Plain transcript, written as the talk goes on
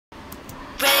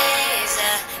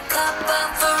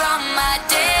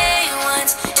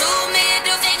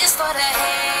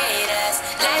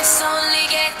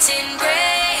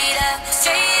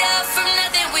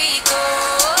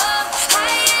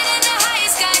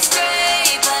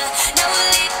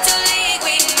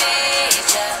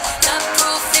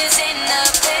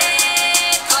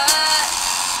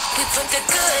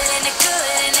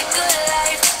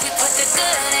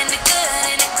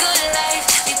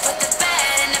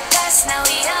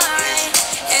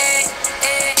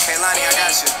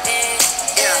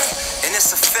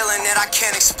that I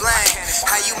can't explain.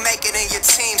 How you make it in your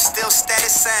team still stay the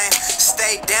same.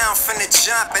 Stay down from the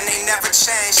jump and they never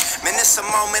change. Man, it's a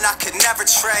moment I could never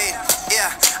trade. Yeah,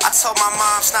 I told my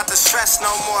moms not to stress no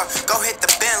more. Go hit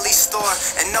the Bentley store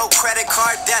and no credit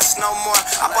card debts no more.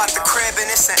 I bought the crib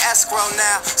and it's an escrow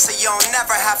now, so you don't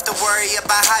never have to worry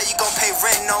about how you gon' pay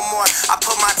rent no more. I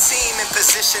put my team in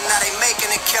position, now they making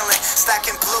a killing.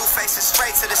 Stacking blue faces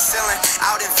straight to the ceiling.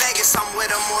 Out in Vegas, I'm with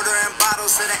them, ordering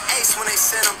bottles of the Ace when they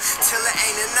send them, till it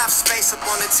ain't enough space up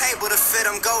on the table to fit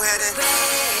them. Go ahead and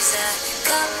raise a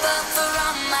cup up for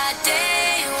all my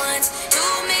day ones. 2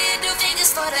 middle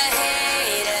fingers for the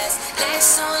haters.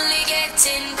 Let's only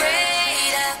getting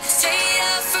greater. Straight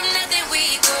up from nothing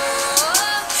we go.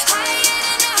 Higher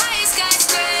than the highest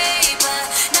skyscraper.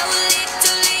 No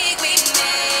little league we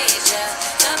major.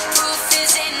 The proof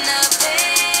is in the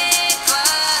paper.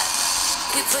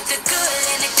 We put the good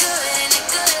in the good in the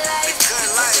good life. the good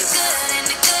life. The good in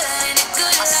the good in the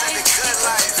good I said the life. good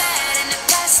life. Bad in the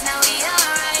past, now we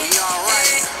alright. We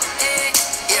alright.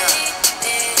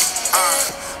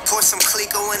 Pour some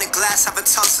Clico in a glass, have a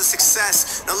toast to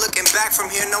success. No looking back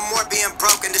from here, no more being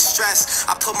broke and distressed.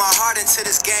 I put my heart into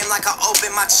this game like I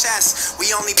open my chest.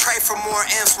 We only pray for more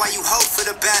M's while you hope for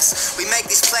the best. We make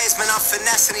these plays, man, I'm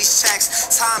finessing these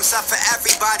checks. Time's up for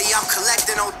everybody, I'm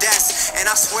collecting no debts. And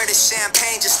I swear this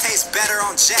champagne just tastes better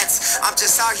on jets. I'm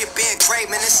just out here being great,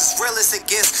 man, this is real as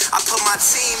it gets. I put my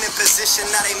team in position,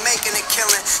 now they making a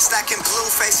killing. Stacking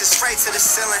blue faces straight to the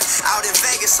ceiling. Out in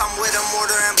Vegas, I'm with them,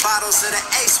 ordering bottles of the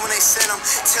Ace when they send them,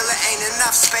 till it ain't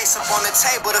enough space up on the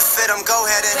table to fit them. Go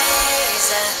ahead and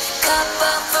raise a cup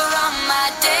up for all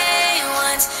my day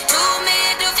ones. 2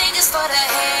 middle fingers for the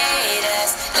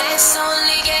haters. Let's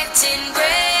only getting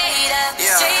greater.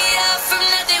 Yeah. Straight up from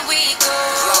nothing we go.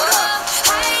 Load up.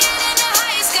 Higher than the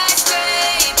highest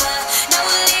skyscraper. No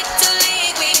little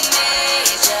league we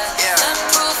major. Yeah. The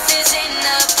proof is in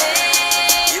the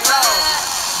paper. You know.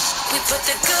 We put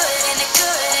the good in the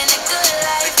good in the good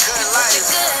life. The good life. The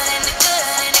good in the good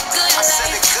in the good I life.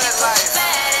 said the good life.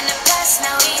 Bad in the past,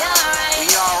 now we alright. We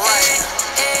alright.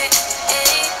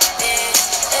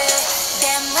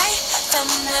 Damn right, from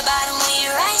the bottom we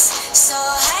rise so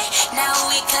high. Now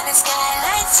we cutting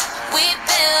skylines. We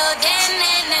building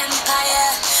an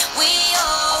empire. We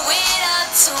owe it up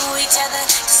to each other.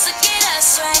 Just look at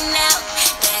us right now.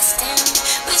 Destined,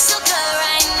 we so good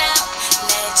right now.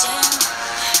 Legend,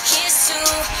 here's to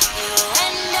you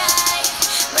and I.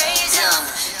 Raise them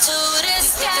to the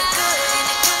sky. The good in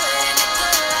the good in the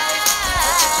good life.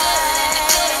 The good in the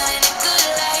good in the good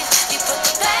life. We put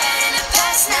the bad in the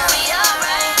past, now we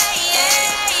alright.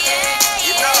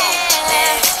 You know.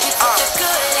 We put the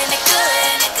good in the good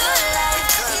in the good life.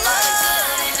 Good life.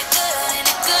 Good in the good in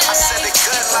the good I said life. the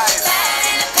good life. Bad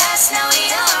in the past, now we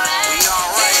alright. We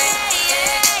alright.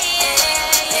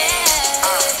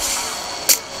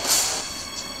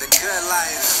 The good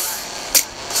life.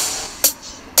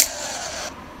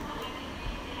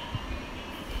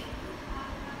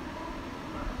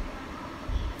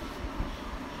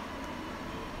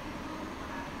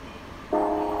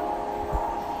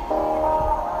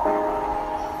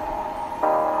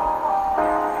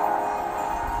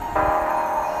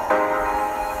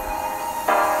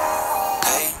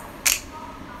 Hey,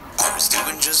 I was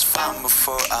doing just fine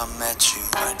before I met you.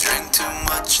 I drink too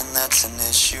much and that's an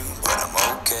issue, but I'm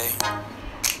okay.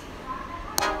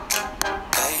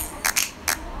 Hey,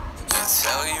 you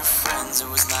tell your friends it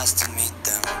was nice to meet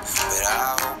them, but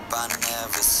I hope I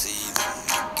never see them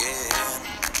again.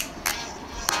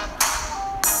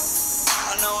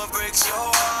 I know it breaks your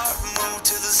heart. Moved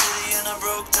to the city and I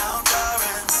broke down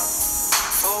crying.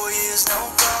 4 years, no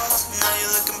calls. Now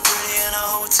you're looking pretty in a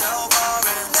hotel bar,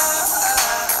 and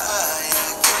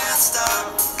I can't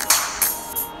stop.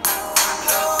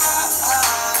 No,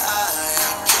 I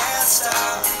can't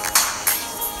stop.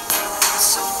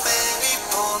 So baby,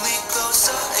 pull me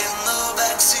closer in the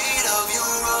backseat of your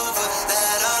Rover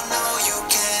that I know you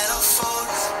can't afford.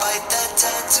 Bite that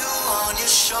tattoo on your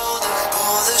shoulder.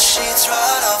 Pull the sheets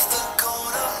right off the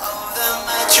corner of the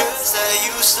mattress that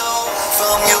you stole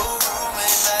from your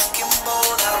roommate back in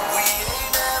Boulder.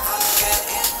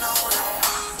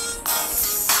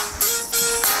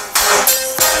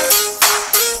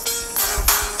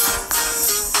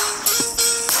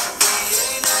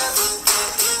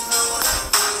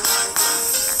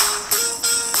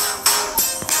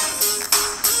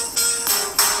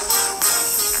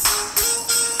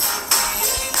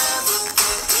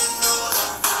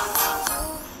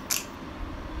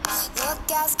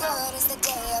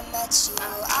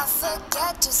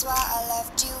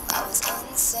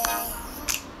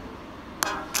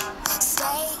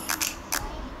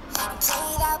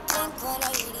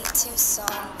 Tucson.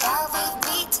 That we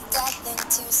beat to death in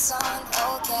Tucson,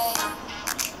 okay.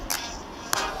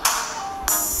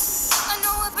 I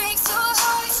know it breaks your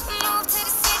heart. Moved to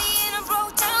the city and I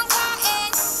broke down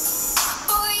crying.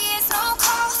 4 years, no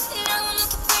call. Now I'm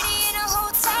looking pretty in a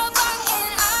hotel bar.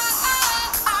 And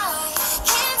I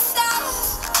can't stop.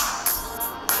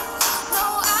 No,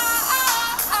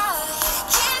 I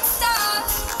can't stop.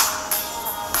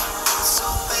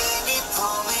 So baby,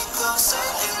 pull me closer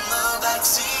in the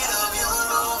backseat of your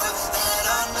Rover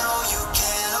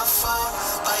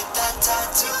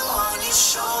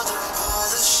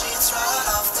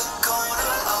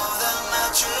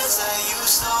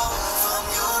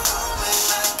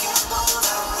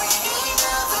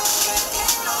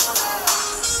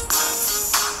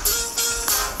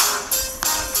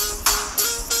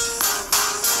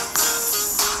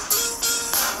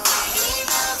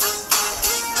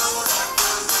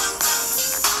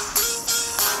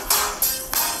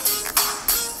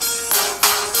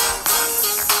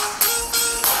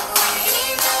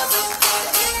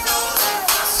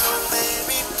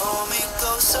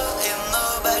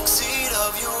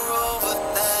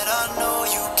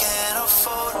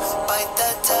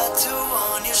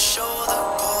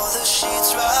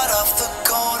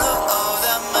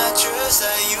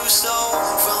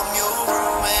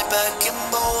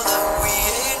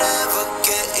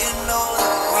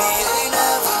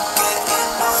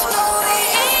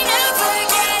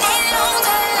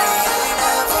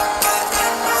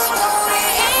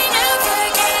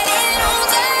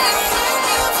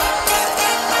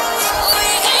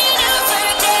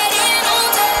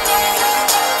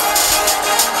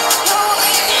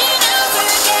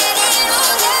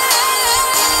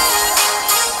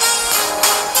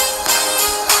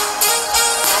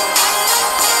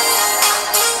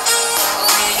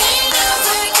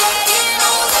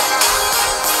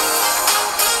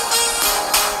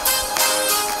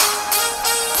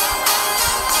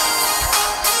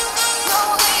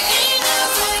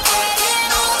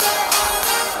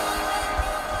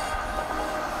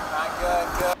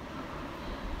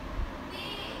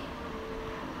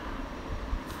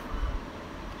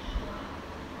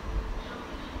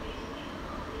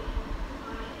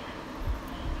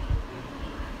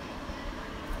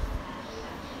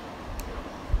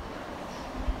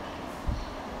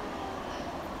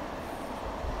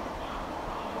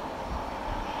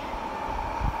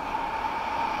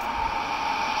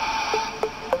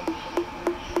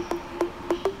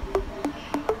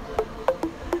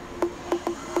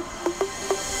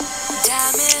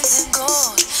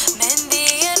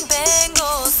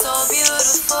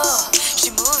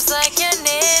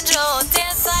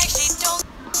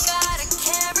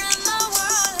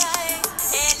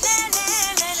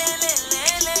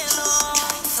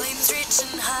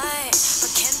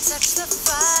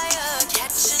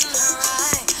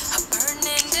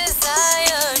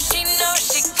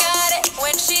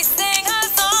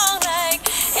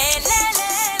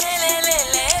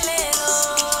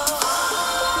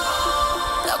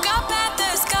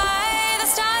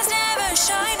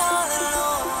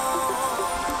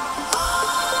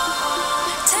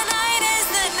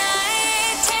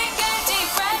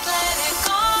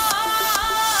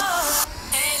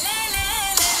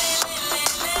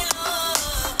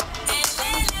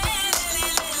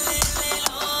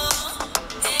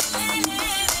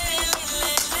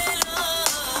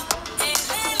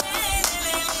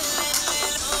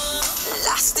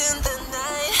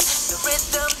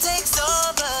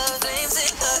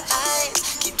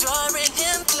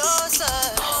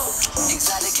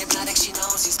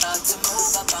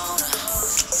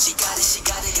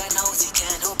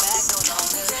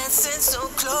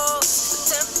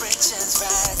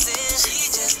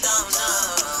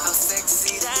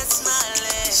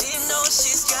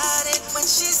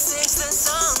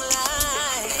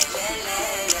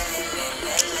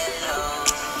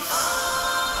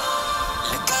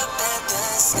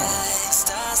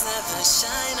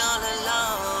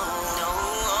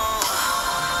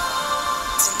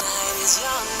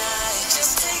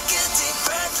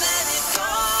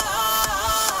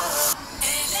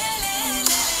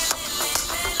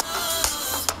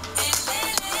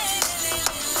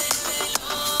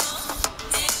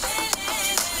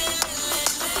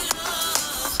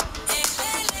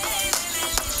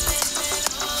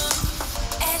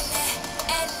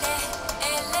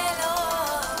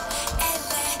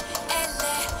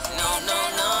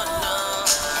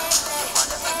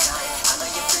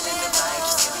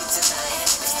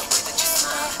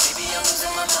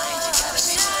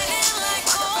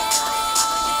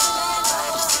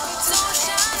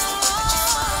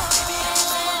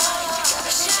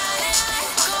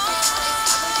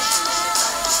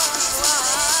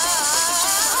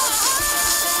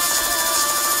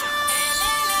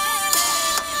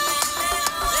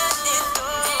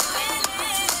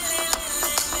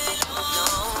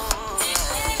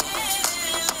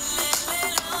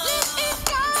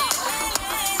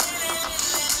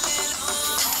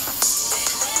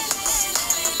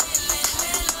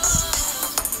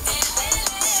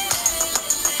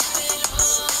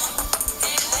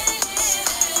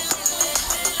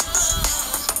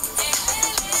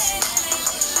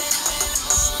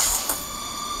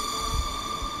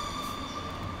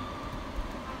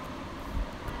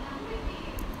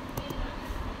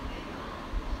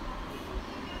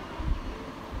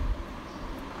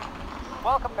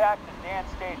Welcome back to Dance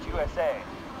Stage USA.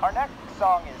 Our next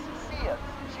song is Sia's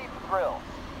Cheap Thrills.